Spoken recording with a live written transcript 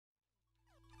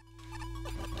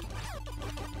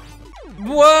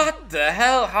What the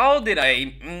hell? How did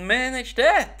I manage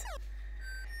that?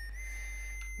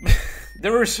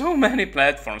 There were so many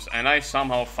platforms and I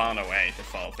somehow found a way to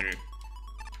fall through.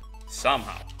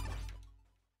 Somehow.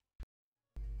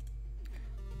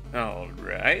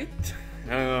 Alright.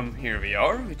 Here we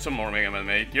are with some more Mega Man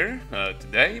Maker.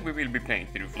 Today we will be playing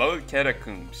through Flooded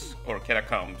Catacombs, or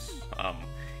Catacombs,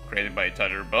 created by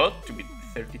Tyler Bot to be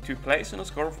 32 plays and a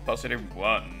score of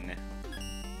 +1.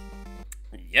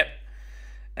 Yep.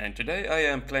 And today I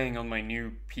am playing on my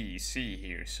new PC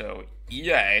here, so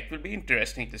yeah, it will be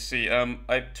interesting to see.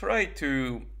 I tried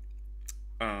to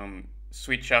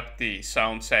switch up the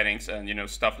sound settings and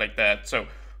stuff like that, so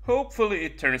hopefully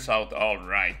it turns out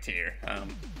alright here.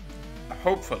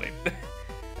 Hopefully.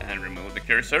 And remove the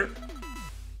cursor.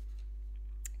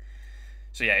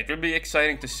 So yeah, it will be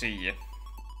exciting to see.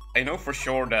 I know for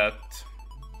sure that...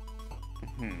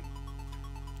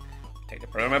 Take the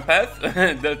Proto Man path.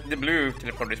 the blue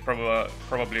teleport is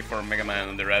probably for Mega Man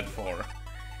and the red for,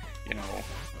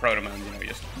 Proto Man,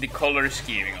 just the color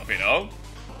scheming of it all.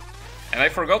 And I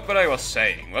forgot what I was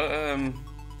saying. Well,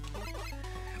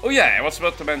 oh yeah, I was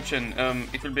about to mention,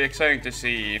 it will be exciting to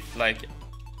see, like,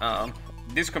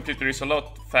 this computer is a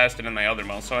lot faster than my other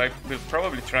one, so I will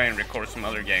probably try and record some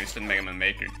other games than Mega Man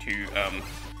Maker 2.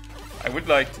 I would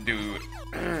like to do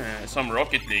some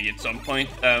Rocket League at some point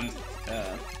and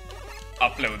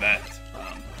upload that.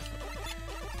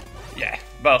 Yeah,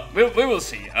 but we will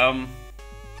see.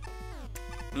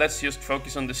 Let's just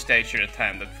focus on the stage here at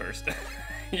hand at first,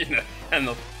 and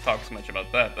not talk so much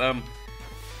about that.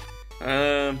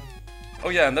 Oh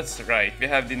yeah, and that's right. We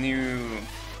have the new.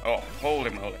 Oh,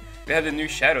 holy moly! We have the new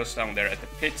shadows down there at the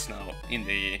pits now in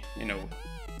the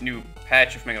new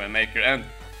patch of Mega Man Maker, and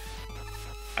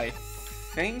I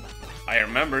think I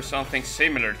remember something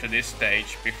similar to this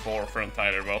stage before from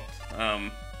Tyler Bot.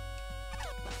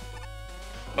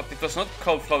 But it was not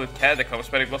called Flooded Catacombs,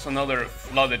 but it was another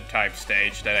flooded type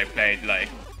stage that I played like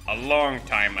a long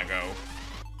time ago,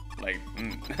 like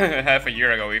half a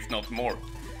year ago, if not more.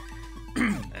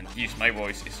 And geez, my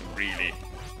voice is really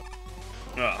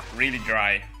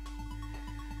dry.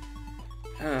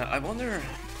 I wonder.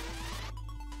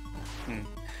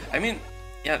 I mean,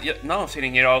 yeah. Now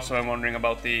sitting here, also I'm wondering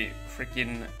about the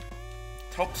freaking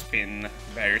top spin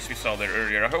barriers we saw there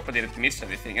earlier. I hope I didn't miss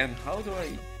anything. And how do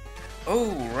I?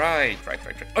 Oh, right.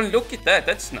 Oh, look at that.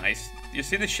 That's nice. You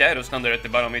see the shadows down there at the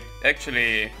bottom. It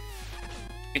actually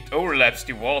overlaps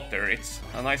the water. It's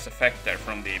a nice effect there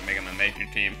from the Mega Man Maker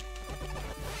team.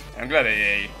 I'm glad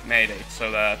they made it so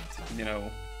that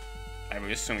I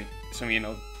will zoom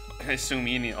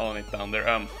in on it down there.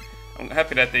 I'm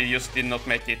happy that they just did not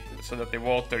make it so that the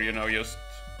water, just.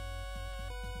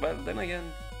 Well, then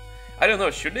again, I don't know.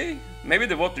 Should they? Maybe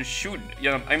the water should.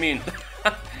 I mean,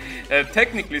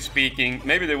 technically speaking,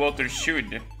 maybe the water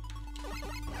should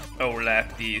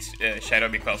overlap these shadow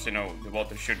because the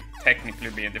water should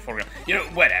technically be in the foreground.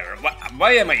 Whatever.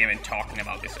 Why am I even talking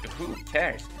about this? Who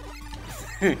cares?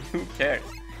 Who cares?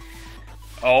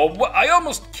 Oh, I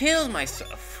almost killed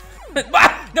myself.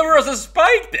 There was a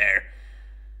spike there.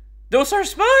 Those are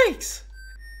spikes.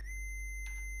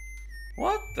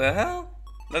 What the hell?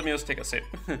 Let me just take a sip.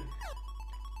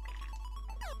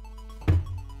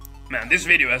 Man, this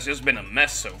video has just been a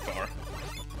mess so far.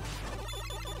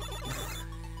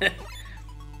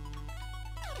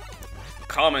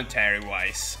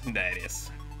 Commentary-wise, that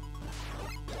is.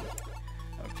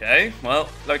 Okay, well,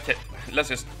 okay, let's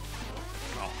just...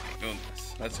 Oh my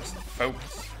goodness, let's just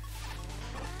focus.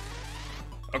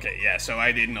 Okay, yeah, so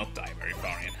I did not die very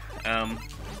far in.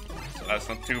 So that's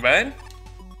not too bad.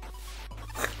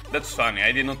 That's funny,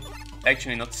 I did not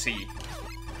actually not see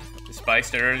the spikes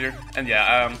there earlier. And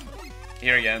yeah,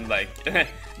 here again, like,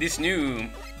 this new,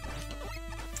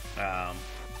 what are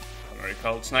they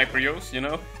called? Sniper Yos,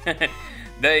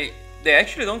 they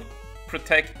actually don't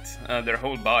protect their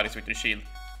whole bodies with their shield.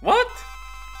 What?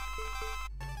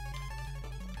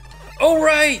 Oh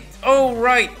right!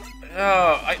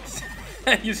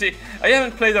 You see, I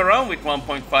haven't played around with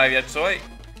 1.5 yet, so I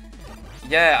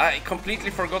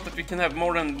completely forgot that we can have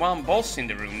more than one boss in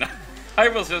the room now. I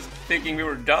was just thinking we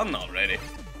were done already.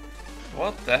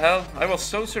 What the hell? I was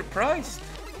so surprised.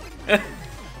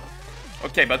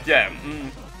 Okay, but yeah,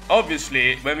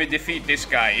 obviously, when we defeat this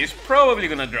guy, he's probably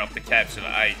gonna drop the capsule.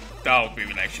 I doubt we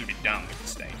will actually be done with the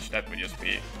stage. That would just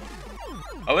be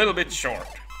a little bit short.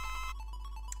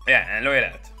 Yeah, and look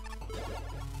at that.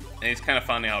 And it's kind of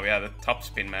funny how we have a top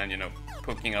spin man,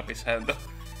 poking up his head.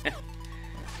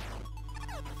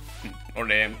 Or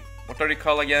what are they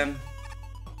called again?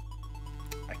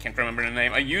 I can't remember the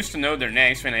name. I used to know their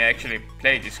names when I actually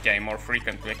played this game more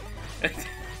frequently.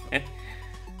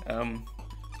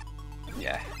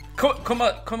 Yeah.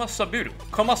 Komasaburo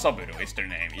is their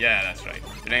name. Yeah, that's right.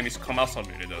 Their name is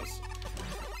Komasaburo, those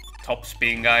top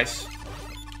spin guys.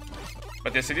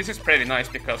 But yeah, see, this is pretty nice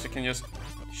because you can just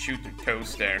shoot your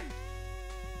toes there.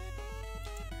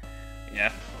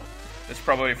 Yeah. That's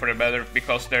probably for the better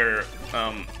because their,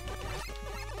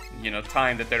 you know,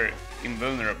 time that they're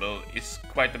invulnerable is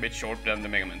quite a bit shorter than the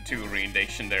Mega Man 2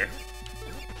 rendition there.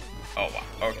 Oh wow,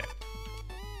 okay.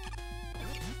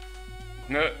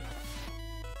 No.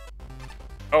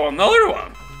 Oh, another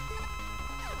one!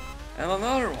 And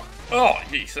another one. Oh,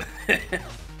 jeez.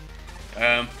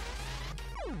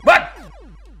 What?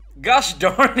 Gosh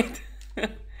darn it!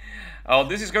 Oh,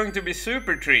 this is going to be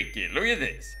super tricky. Look at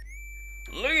this.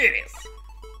 Look at this.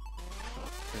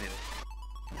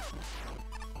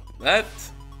 That.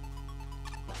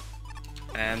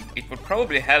 And it would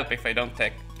probably help if I don't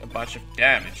take a bunch of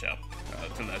damage up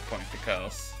to that point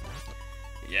because,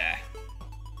 yeah,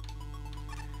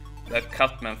 that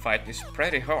Cutman fight is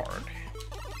pretty hard.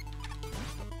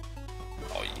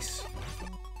 Oh yes.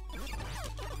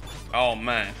 Oh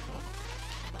man.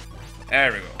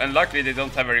 There we go. And luckily they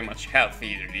don't have very much health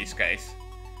either, these guys.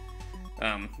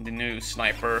 The new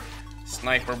sniper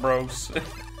bros.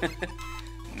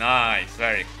 Nice,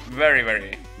 very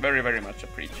much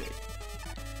appreciate.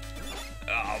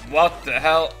 Oh, what the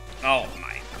hell? Oh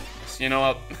my goodness. You know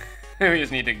what? We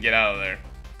just need to get out of there.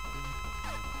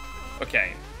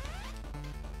 Okay.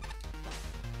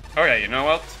 Okay, you know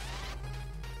what?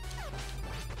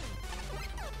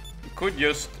 You could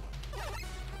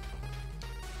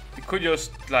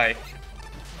just like...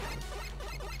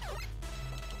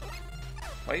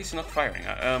 Why is he not firing?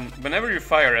 Whenever you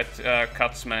fire at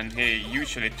Cutsman, he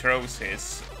usually throws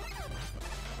his,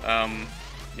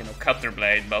 you know, cutter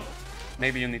blade, but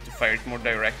maybe you need to fire it more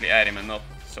directly at him and not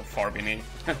so far beneath.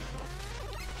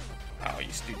 Oh,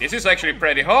 dude, this is actually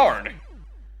pretty hard.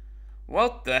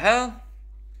 What the hell?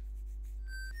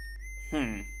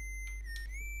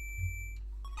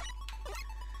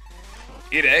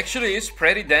 It actually is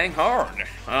pretty dang hard.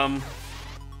 Yeah,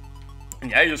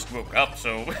 I just woke up,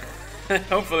 so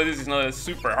hopefully this is not a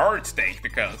super hard stage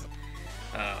because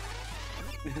I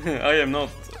am not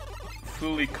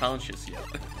fully conscious yet.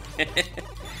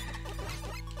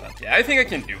 But yeah, I think I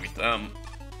can do it.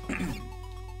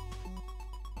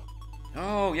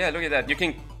 Oh yeah, look at that. You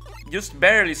can just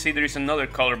barely see there is another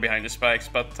color behind the spikes,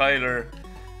 but Tyler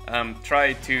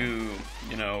tried to,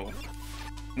 you know,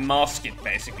 mask it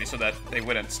basically so that they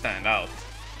wouldn't stand out.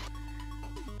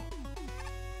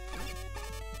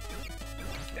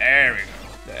 There we go.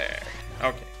 There.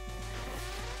 Okay.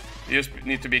 You just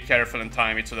need to be careful and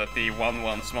time it so that the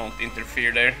 1-1s won't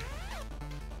interfere there.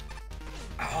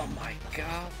 Oh my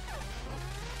god.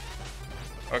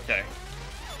 Okay.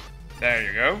 There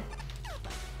you go.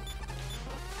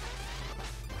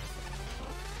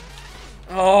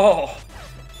 Oh!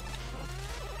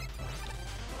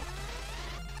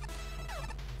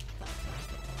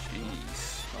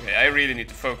 Jeez. Okay, I really need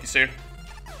to focus here.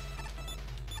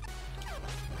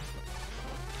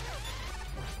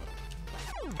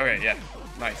 Okay, yeah,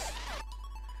 nice.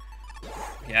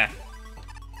 Yeah.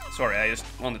 Sorry, I just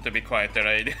wanted to be quiet there.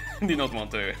 I did not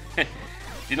want to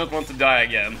did not want to die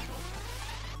again.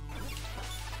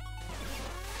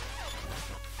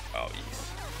 Oh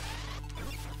yes.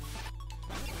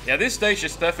 Yeah, this stage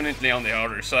is definitely on the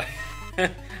harder side.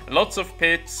 Lots of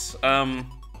pits. The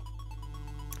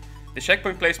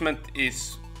checkpoint placement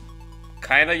is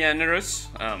kinda generous.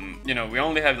 You know, we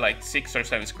only have like 6 or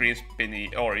 7 screens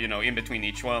beneath, or you know, in between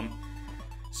each one.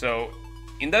 So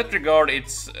in that regard,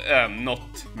 it's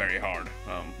not very hard.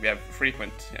 We have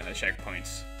frequent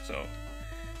checkpoints, so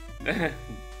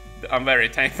I'm very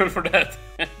thankful for that.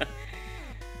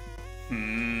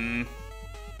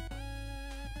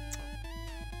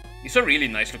 These are really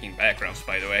nice looking backgrounds,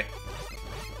 by the way.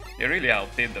 They really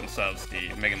outdid themselves, the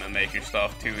Mega Man Maker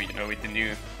stuff too, you know, with the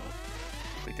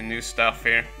new stuff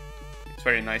here. It's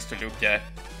very nice to look at.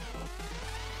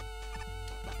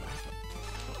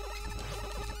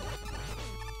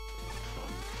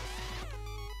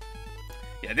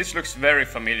 Yeah, this looks very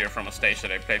familiar from a stage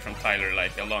that I played from Tyler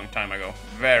like a long time ago.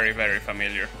 Very, very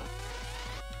familiar.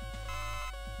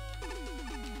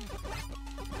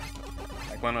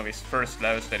 Like one of his first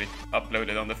levels that he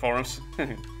uploaded on the forums.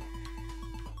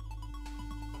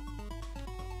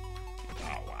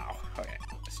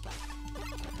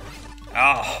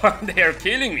 Oh, they are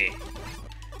killing me!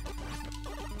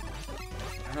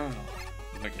 Oh,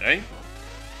 okay.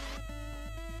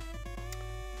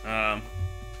 I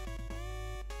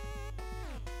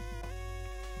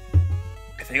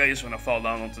think I just want to fall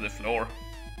down onto the floor.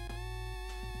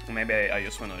 Maybe I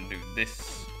just want to do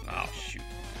this. Oh, shoot.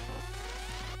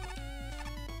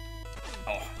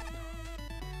 Oh.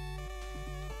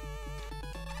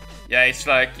 Yeah, it's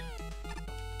like...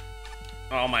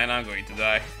 Oh man, I'm going to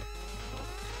die.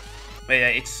 But yeah,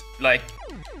 it's like...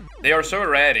 They are so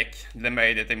erratic, the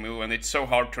way that they move, and it's so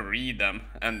hard to read them.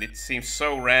 And it seems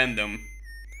so random.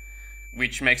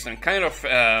 Which makes them kind of...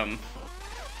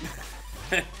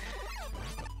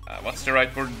 what's the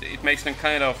right word? It makes them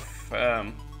kind of...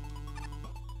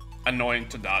 annoying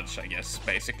to dodge, I guess,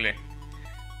 basically.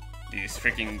 These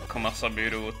freaking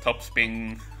Komasaburo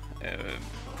topspin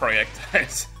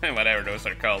projectiles, whatever those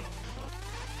are called.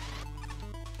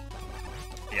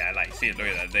 Yeah, like, see, look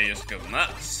at that, they just go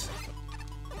nuts.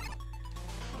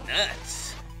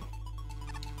 Nuts.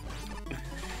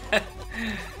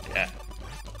 Yeah.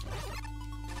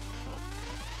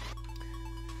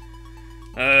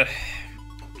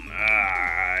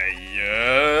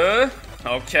 Yeah.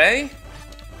 Okay.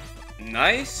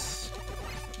 Nice.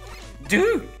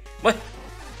 Dude! What?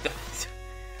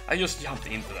 I just jumped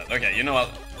into that. Okay, you know what?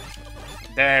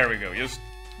 There we go. Just...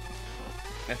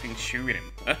 Nothing shoot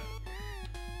him. There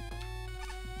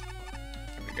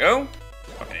we go.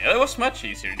 Okay, that was much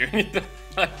easier doing it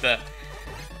like that.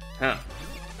 Huh.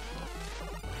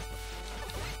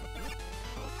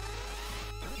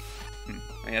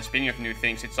 Yeah, speaking of new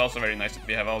things, it's also very nice that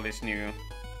we have all these new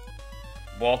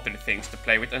water things to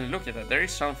play with. And look at that, there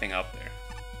is something up there.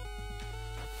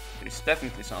 There is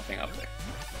definitely something up there.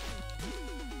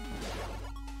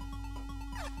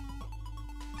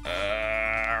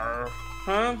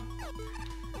 Huh?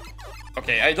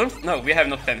 Okay, I don't know, we have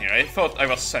not been here. I thought I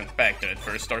was sent back there at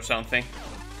first or something.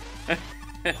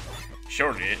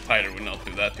 Surely Tyler would not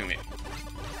do that to me.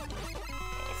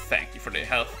 Oh, thank you for the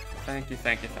help. Thank you,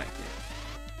 thank you, thank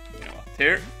you. You know what,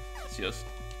 here, it's just...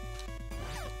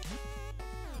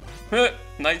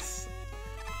 Nice.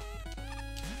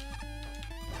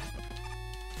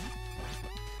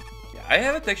 Yeah, I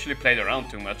haven't actually played around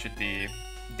too much with the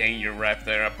danger wrap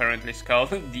there, apparently it's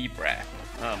called deep wrap.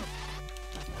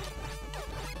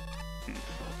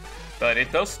 But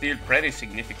it does deal pretty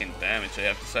significant damage, I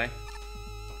have to say.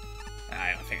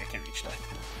 I don't think I can reach that.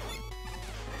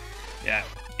 Yeah,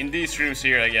 in these rooms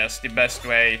here, I guess, the best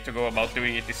way to go about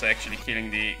doing it is actually killing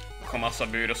the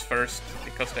Komasaburos first,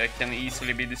 because they can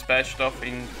easily be dispatched off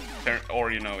in,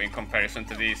 or, you know, in comparison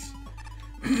to these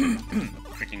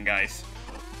freaking guys.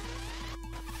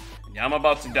 Yeah, I'm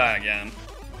about to die again.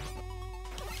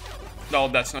 No,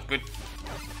 that's not good.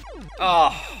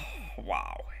 Oh,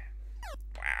 wow.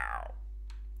 Wow.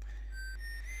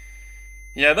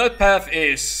 Yeah, that path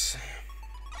is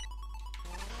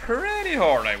pretty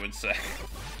hard, I would say.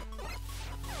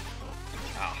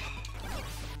 Oh,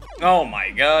 oh my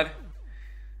god.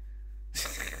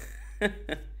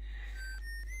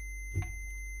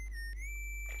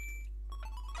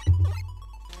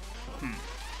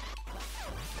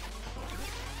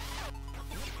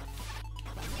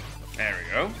 There we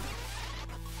go.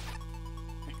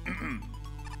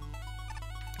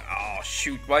 Oh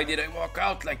shoot, why did I walk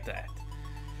out like that?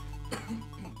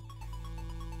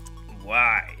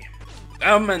 Why?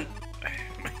 Oh man.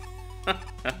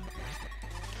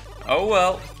 Oh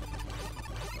well.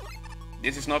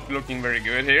 This is not looking very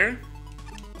good here.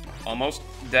 Almost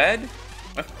dead.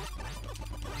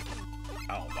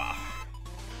 Oh wow.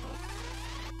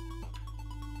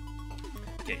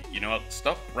 Okay, you know what?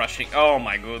 Stop rushing. Oh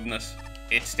my goodness.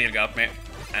 It still got me.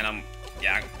 And I'm,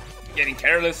 yeah, getting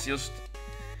careless. Just...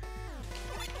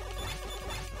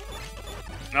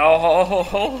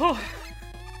 Oh,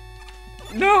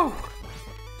 no!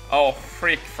 Oh,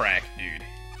 frick frack, dude.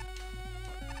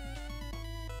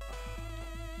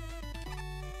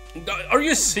 Are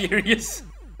you serious?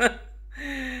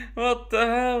 What the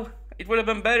hell? It would have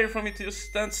been better for me to just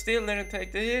stand still there and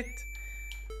take the hit.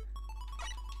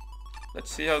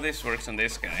 Let's see how this works on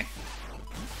this guy.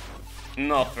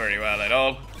 Not very well at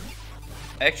all.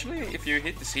 Actually, if you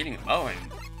hit the ceiling above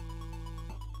him,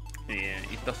 yeah,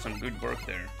 it does some good work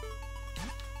there.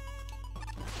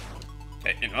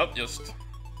 Okay, you know what, just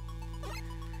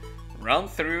run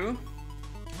through.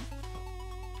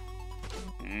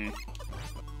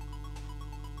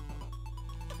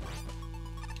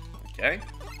 Okay.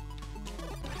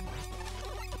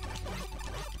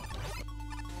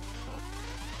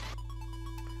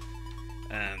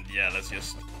 And yeah, let's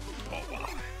just... Oh, wow.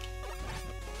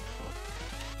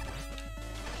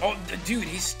 Oh, dude,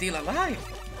 he's still alive.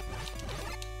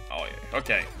 Oh, yeah,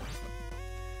 okay.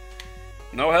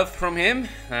 No health from him.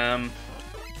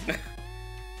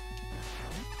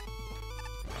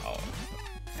 Oh,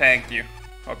 thank you.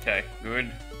 Okay,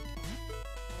 good.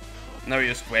 Now we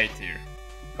just wait here.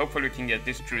 Hopefully we can get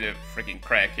this through the freaking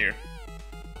crack here.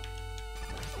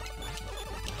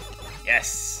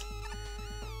 Yes!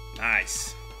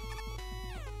 Nice.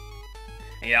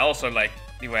 And yeah, also like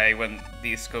the way when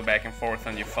these go back and forth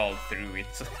and you fall through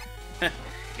it.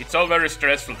 It's all very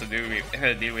stressful to deal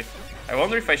with. I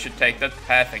wonder if I should take that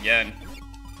path again.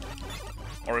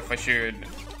 Or if I should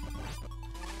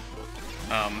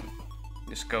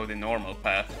just go the normal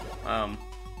path.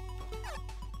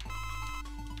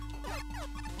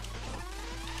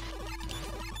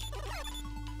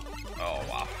 Oh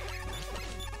wow.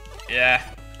 Yeah.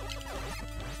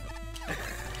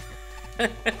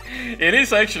 It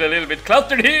is actually a little bit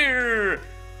cluttered here!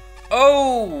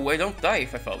 Oh, I don't die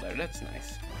if I fall there, that's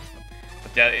nice.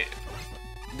 But yeah,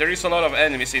 there is a lot of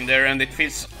enemies in there and it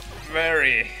feels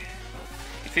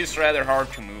rather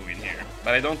hard to move in here.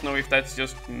 But I don't know if that's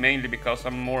just mainly because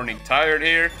I'm morning tired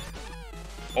here,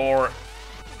 or...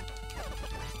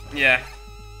 yeah.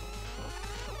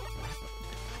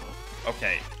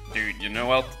 Okay, dude, you know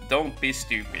what? Don't be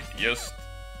stupid, just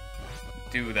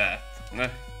do that.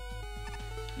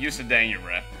 Use a danger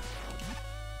wrap.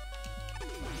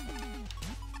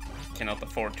 Cannot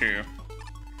afford to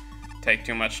take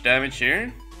too much damage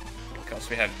here, because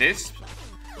we have this.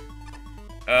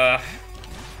 No!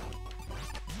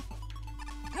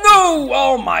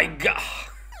 Oh my god!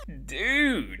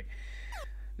 Dude!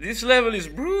 This level is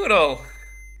brutal!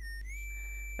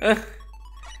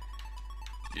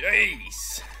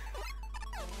 Jeez!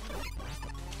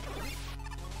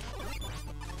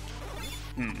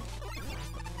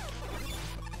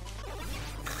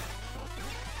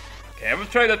 Okay, I will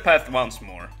try that path once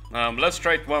more. Let's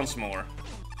try it once more.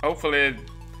 Hopefully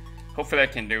I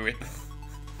can do it.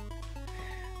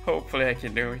 Hopefully I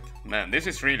can do it. Man, this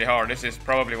is really hard. This is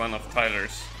probably one of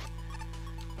Tyler's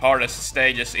hardest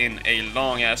stages in a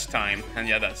long ass time. And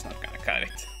yeah, that's not gonna cut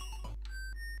it.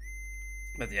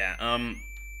 But yeah,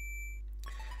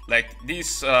 like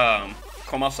these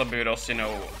Komasaburos, you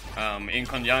know, in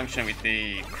conjunction with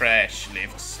the crash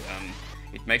lifts,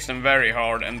 it makes them very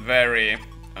hard and very,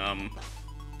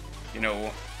 you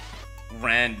know,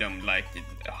 random, like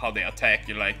how they attack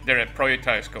you. Like their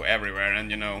projectiles go everywhere,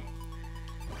 and you know,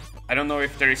 I don't know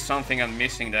if there is something I'm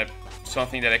missing,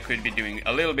 something that I could be doing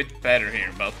a little bit better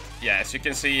here. But yeah, as you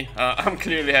can see, I'm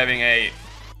clearly having a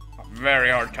very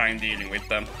hard time dealing with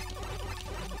them.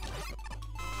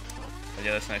 But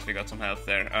yeah, that's nice, we got some health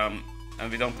there. And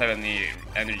we don't have any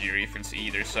energy refills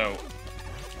either, so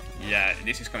yeah,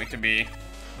 this is going to be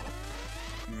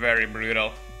very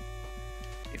brutal.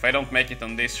 If I don't make it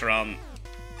on this run...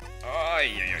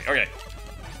 okay.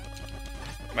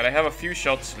 But I have a few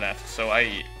shots left, so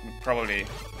I probably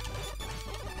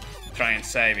try and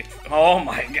save it. Oh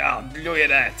my god, look at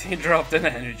that! He dropped an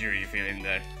energy refill in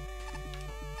there.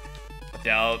 But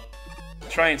yeah, I'll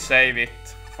try and save it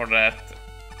for that.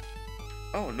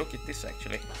 Oh, look at this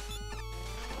actually.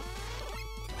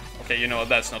 Okay, you know what,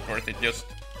 that's not worth it, just...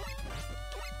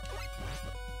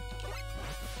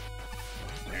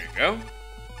 There you go.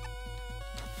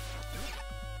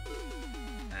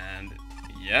 And...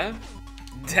 yeah.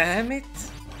 Damn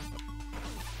it!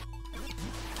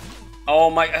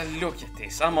 Oh my... look at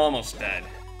this, I'm almost dead.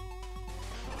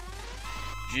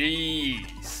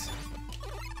 Jeez.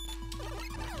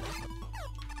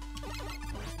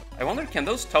 I wonder, can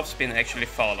those topspin actually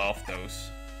fall off those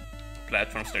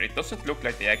platforms there? It doesn't look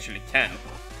like they actually can.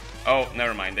 Oh,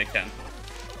 never mind, they can.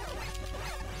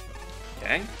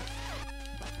 Okay.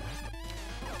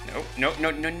 No,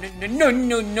 no, no, no, no, no,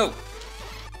 no, no!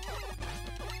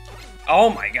 Oh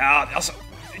my god, also...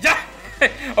 yeah!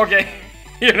 Okay,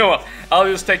 you know what? I'll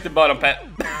just take the bottom pad.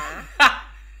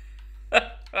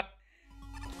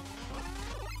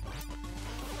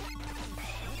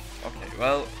 Okay,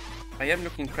 well... I am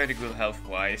looking pretty good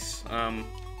health-wise.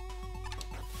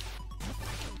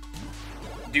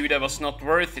 Dude, that was not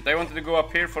worth it. I wanted to go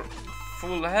up here for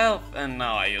full health, and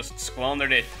now I just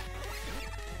squandered it.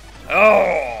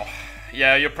 Oh!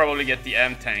 Yeah, you'll probably get the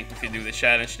M-Tank if you do the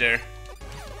challenge there.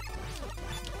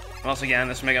 Once again,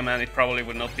 as Mega Man, it probably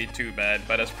would not be too bad,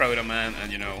 but as Proto Man,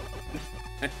 and you know,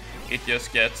 it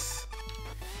just gets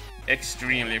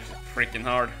extremely freaking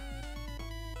hard.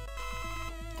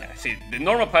 Yeah, see, the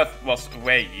normal path was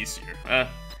way easier,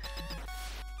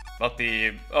 but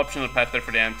the optional path there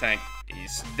for the M-Tank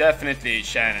is definitely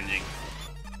challenging.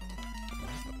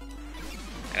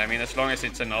 And I mean, as long as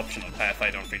it's an optional path,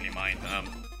 I don't really mind.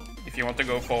 If you want to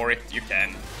go for it, you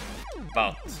can,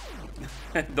 but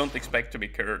don't expect to be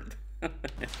curled.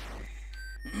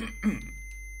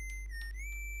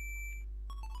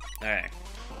 Alright.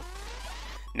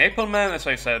 Napalm Man, as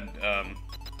I said,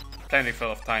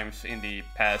 plentiful of times in the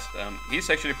past. He's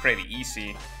actually pretty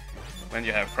easy when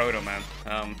you have Proto Man,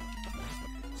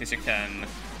 since you can,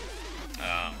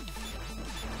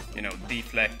 you know,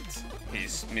 deflect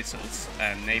his missiles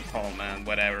and napalm and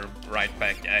whatever right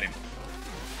back at him.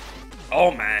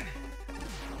 Oh man!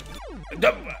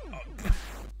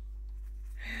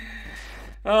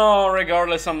 Oh,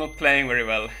 regardless, I'm not playing very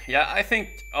well. Yeah, I think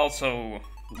also,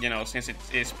 you know, since it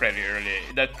is pretty early,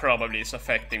 that probably is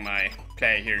affecting my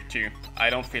play here too. I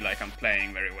don't feel like I'm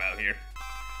playing very well here.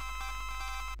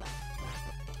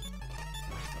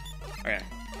 Okay.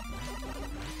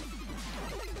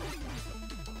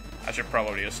 I should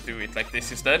probably just do it like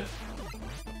this instead.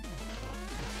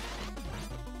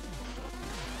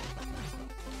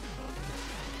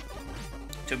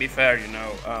 To be fair, you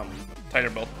know,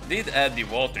 Tylerbot did add the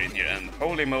water in here, and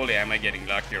holy moly, am I getting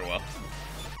lucky or what?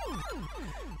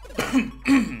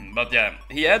 But yeah,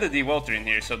 he added the water in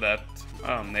here so that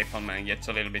Napalm Man gets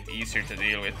a little bit easier to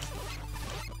deal with.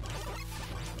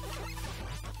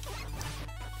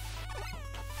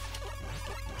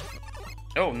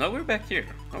 Oh, now we're back here.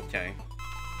 Okay.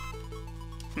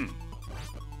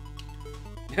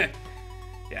 Yeah,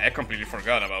 I completely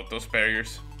forgot about those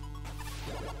barriers.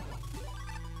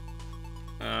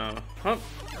 Huh.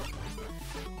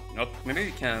 Not, maybe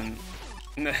we can...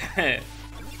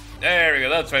 There we go,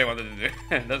 that's what I wanted to do.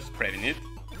 That's pretty neat.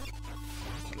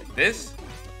 Just like this.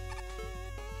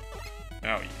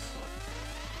 Oh, yes.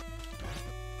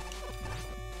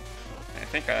 I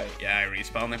think I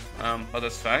respawned him. But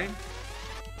that's fine.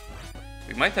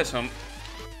 We might have some...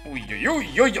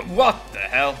 What the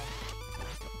hell?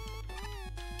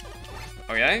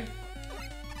 Okay.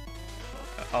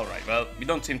 Alright, well, we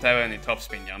don't seem to have any top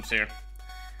spin jumps here.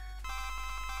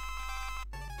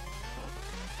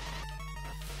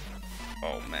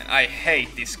 Oh man, I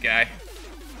hate this guy.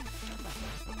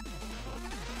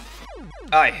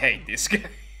 I hate this guy.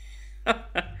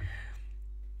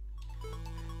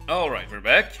 Alright, we're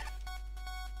back.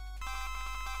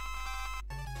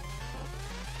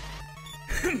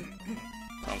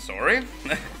 I'm sorry.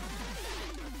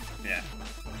 Yeah.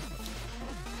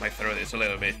 My throat is a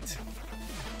little bit...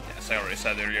 As I already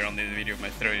said earlier on in the video, my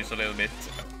throat is a little bit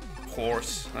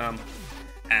hoarse.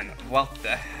 And what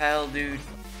the hell, dude?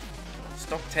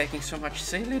 Stop taking so much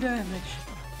silly damage.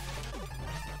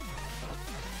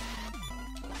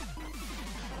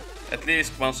 At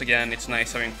least, once again, it's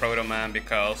nice having Proto Man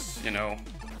because, you know,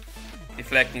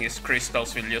 deflecting his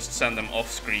crystals will just send them off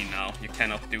screen now. You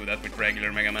cannot do that with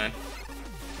regular Mega Man.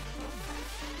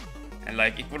 And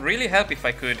like, it would really help if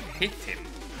I could hit him.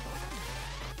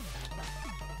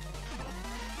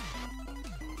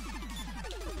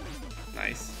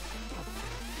 Nice.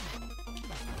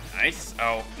 Nice.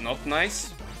 Oh, not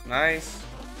nice. Nice.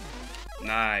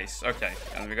 Nice. Okay,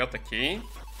 and we got the key.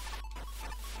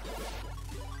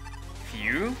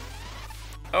 Phew.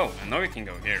 Oh, and now we can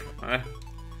go here.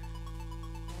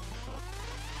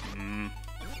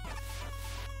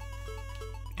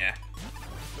 Yeah.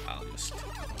 I'll just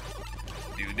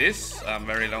do this. I'm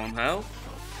very low on health.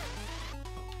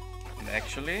 And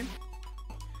actually...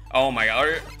 Oh my god,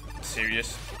 are you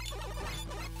serious?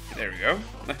 There we go.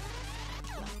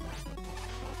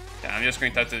 Yeah, I'm just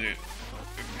going to have to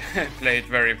play it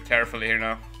very carefully here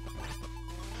now.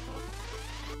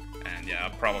 And yeah,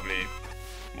 I'll probably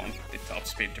want the top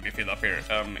speed to be filled up here.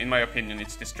 In my opinion,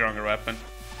 it's the stronger weapon.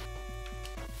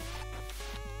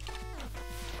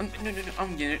 No,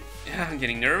 I'm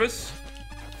getting nervous.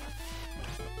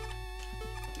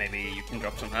 Maybe you can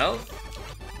drop some health.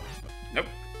 Nope.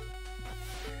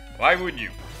 Why would you?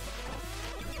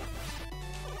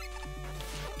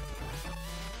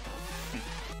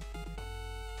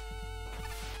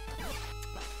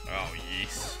 Oh,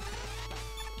 yes.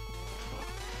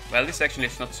 Well, this actually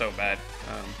is not so bad,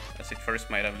 as it first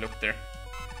might have looked there.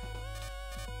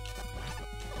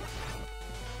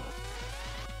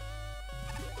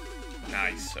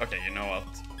 Nice. Okay, you know what?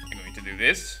 I'm going to do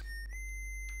this.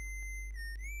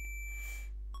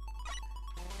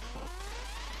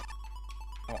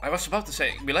 Oh, I was about to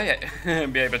say, will I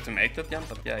be able to make that jump?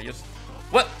 But yeah, just...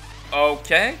 What?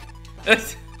 Okay.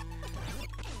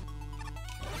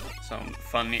 Some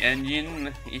funny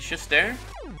engine issues there.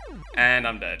 And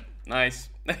I'm dead. Nice.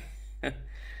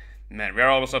 Man, we're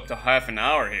almost up to half an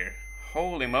hour here.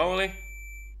 Holy moly.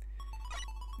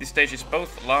 This stage is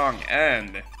both long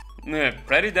and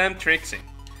pretty damn tricksy.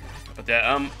 But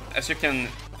yeah, as you can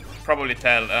probably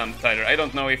tell, Tyler, I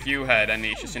don't know if you had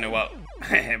any issues, you know, while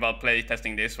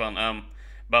playtesting this one,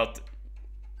 but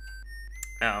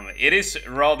it is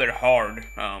rather hard.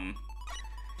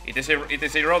 It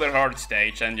is a rather hard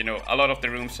stage, and you know, a lot of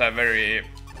the rooms have very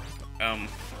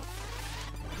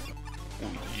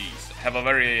Oh jeez, have a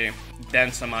very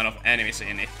dense amount of enemies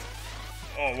in it.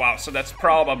 Oh wow, so that's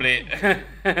probably...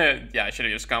 yeah, I should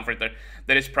have used comfort there.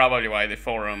 That is probably why the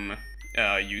forum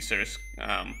users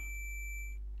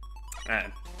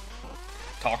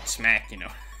talk smack, you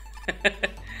know.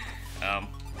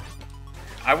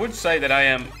 I would say that I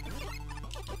am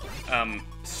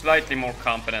slightly more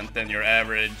competent than your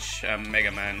average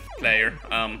Mega Man player.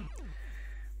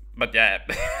 But yeah,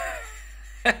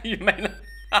 you may not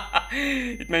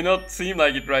it may not seem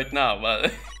like it right now,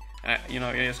 but you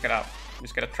know, you just gotta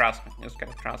trust me. You just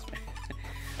gotta trust me.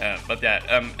 But yeah,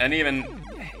 and even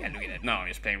yeah, look at that. No, I'm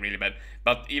just playing really bad.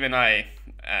 But even I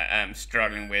am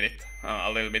struggling with it a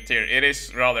little bit here. It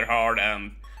is rather hard,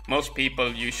 and most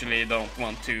people usually don't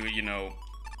want to, you know,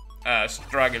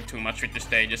 struggle too much with the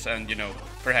stages, and you know,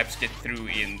 perhaps get through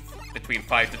in between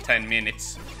 5 to 10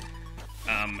 minutes.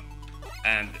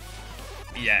 And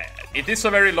yeah, it is a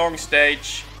very long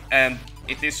stage, and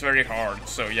it is very hard.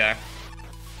 So yeah,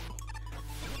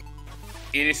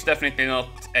 it is definitely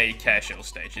not a casual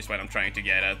stage, is what I'm trying to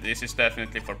get at. This is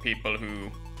definitely for people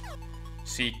who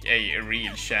seek a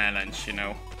real challenge, you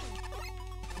know.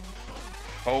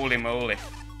 Holy moly.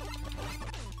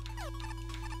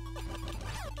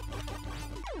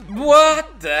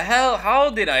 What the hell?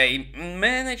 How did I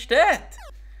manage that?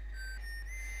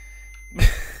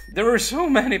 There were so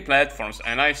many platforms,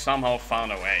 and I somehow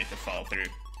found a way to fall through.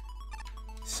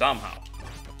 Somehow.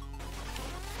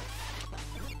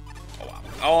 Oh wow.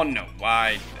 Oh no,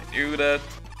 why did I do that?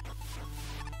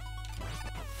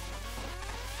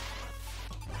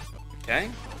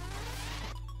 Okay.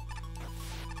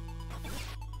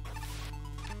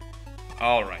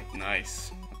 Alright,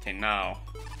 nice. Okay, now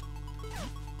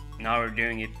we're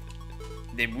doing it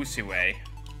the Wussy way.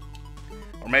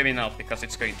 Or maybe not, because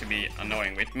it's going to be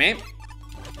annoying with me.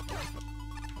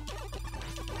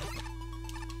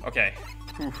 Okay.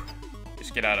 Whew.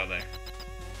 Just get out of there.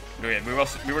 Good. We were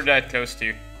that close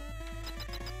to.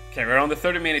 Okay, we're on the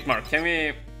 30-minute mark. Can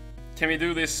we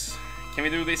do this? Can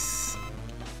we do this?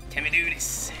 Can we do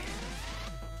this?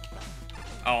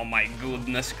 Oh my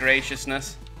goodness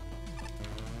graciousness.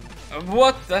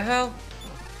 What the hell?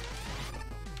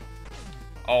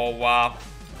 Oh wow.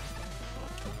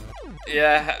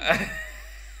 Yeah.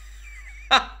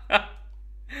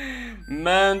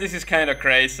 Man, this is kind of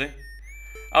crazy.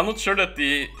 I'm not sure that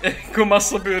the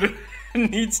Kumasaburu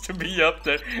needs to be up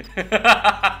there.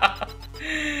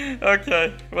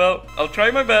 Okay, well, I'll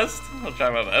try my best.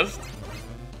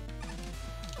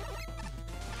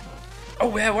 Oh,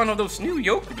 we have one of those new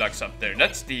Yoku blocks up there.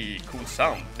 That's the cool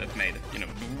sound that made it, you know.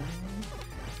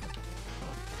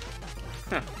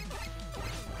 Huh.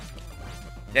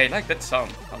 Yeah, I like that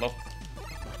sound a lot.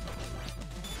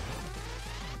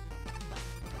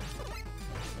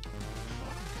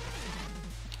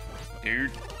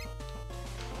 Dude.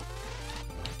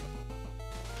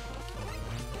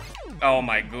 Oh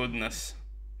my goodness.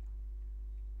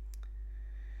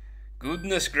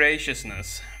 Goodness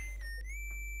graciousness.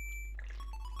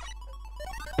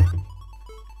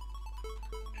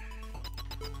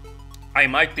 I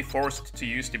might be forced to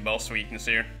use the boss weakness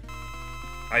here.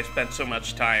 I spent so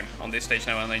much time on this stage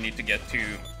now, and I need to get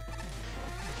to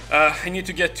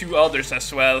others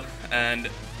as well, and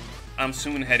I'm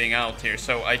soon heading out here,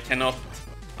 so I cannot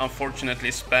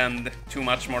unfortunately spend too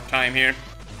much more time here.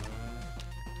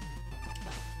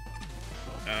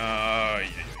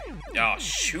 Oh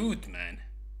shoot, man.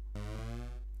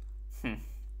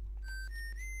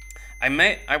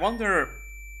 I wonder,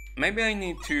 maybe I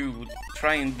need to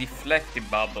try and deflect the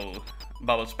bubble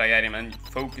spaghetti and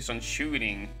focus on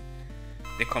shooting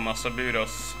the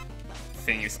Komasaburos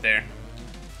things there.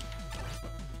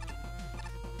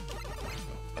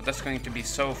 But that's going to be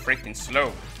so freaking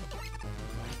slow.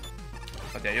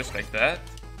 But yeah, just like that.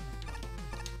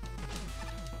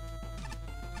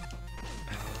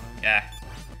 Yeah.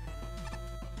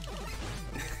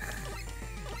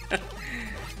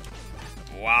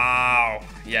 Wow.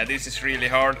 Yeah, this is really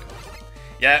hard.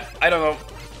 Yeah, I don't know.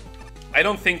 I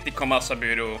don't think the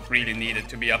Komasaburo really needed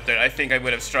to be up there. I think I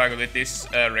would have struggled with this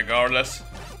regardless.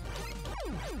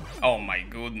 Oh my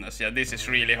goodness, yeah, this is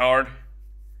really hard.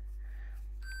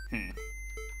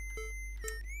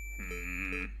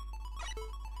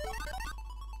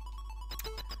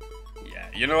 Yeah,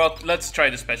 you know what? Let's try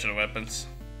the special weapons.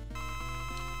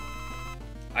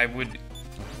 I would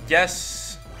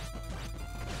guess...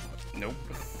 Nope.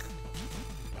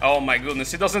 Oh my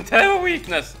goodness, it doesn't have a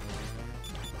weakness!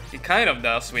 It kind of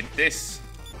does with this.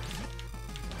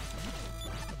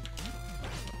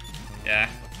 Yeah.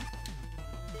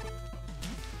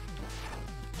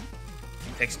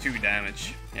 It takes 2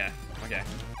 damage. Yeah, okay.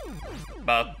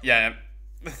 But yeah,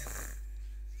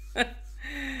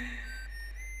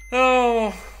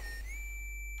 Oh.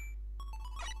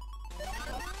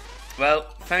 Well,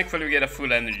 thankfully we get a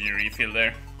full energy refill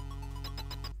there.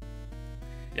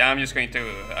 Yeah, I'm just going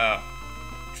to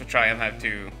try and have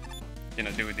to, you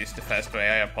know, do this the fast way.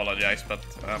 I apologize, but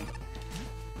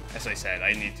as I said,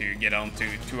 I need to get on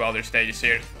to 2 other stages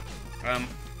here.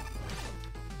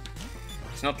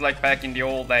 It's not like back in the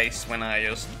old days when I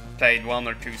just played 1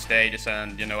 or 2 stages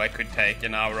and, you know, I could take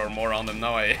an hour or more on them.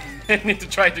 Now I need to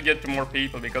try to get to more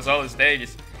people because all the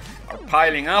stages are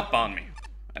piling up on me.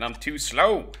 And I'm too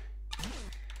slow.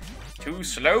 Too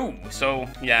slow. So,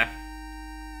 yeah.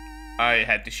 I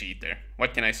had to cheat there.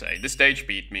 What can I say? The stage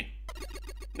beat me.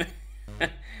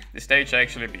 The stage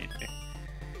actually beat me.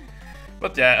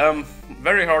 But yeah,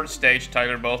 very hard stage,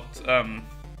 Tyler Bot.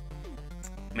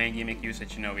 Main gimmick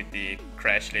usage, you know, with the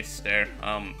crash lists there,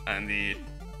 and the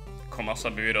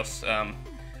Komasaburos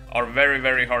are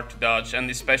very hard to dodge, and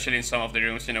especially in some of the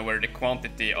rooms, you know, where the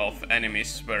quantity of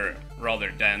enemies were rather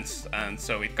dense, and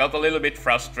so it got a little bit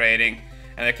frustrating,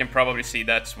 and I can probably see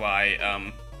that's why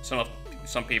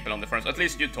some people on the forums, at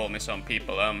least you told me some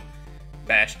people,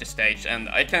 bashed the stage, and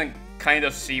I can kind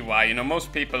of see why. You know,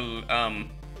 most people,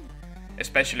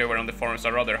 especially over on the forums,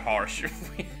 are rather harsh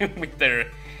with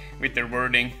their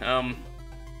wording.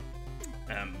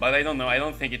 But I don't know, I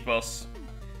don't think it was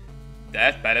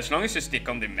that bad, as long as you stick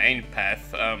on the main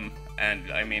path.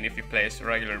 And I mean, if you play as a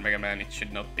regular Mega Man, it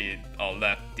should not be all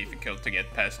that difficult to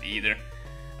get past either.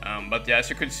 But yeah, as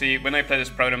you could see, when I played as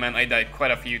Proto Man, I died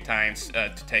quite a few times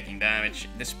to taking damage,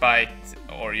 despite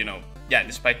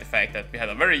the fact that we had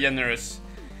a very generous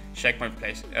checkpoint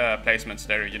placements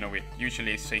there, you know, with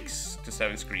usually 6 to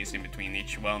 7 screens in between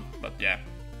each one. But yeah,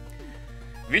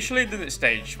 visually the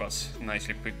stage was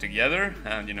nicely put together,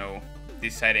 and you know, the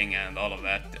setting and all of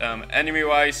that. Enemy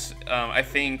wise, I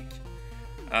think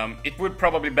it would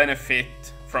probably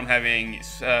benefit from having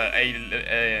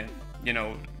you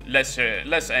know, less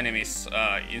enemies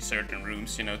in certain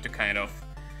rooms, you know, to kind of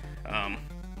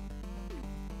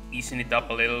easing it up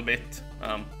a little bit.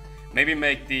 Maybe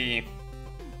make the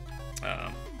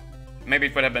maybe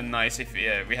it would have been nice if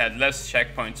we had less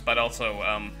checkpoints, but also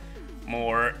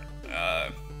more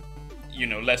you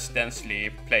know, less densely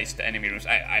placed enemy rooms.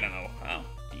 I don't know.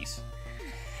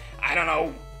 I don't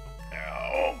know.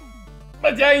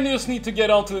 But yeah, you just need to get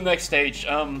on to the next stage.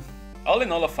 All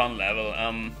in all, a fun level.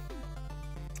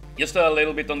 Just a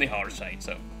little bit on the hard side.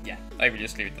 So yeah, I will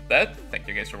just leave it at that. Thank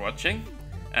you guys for watching,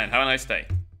 and have a nice day.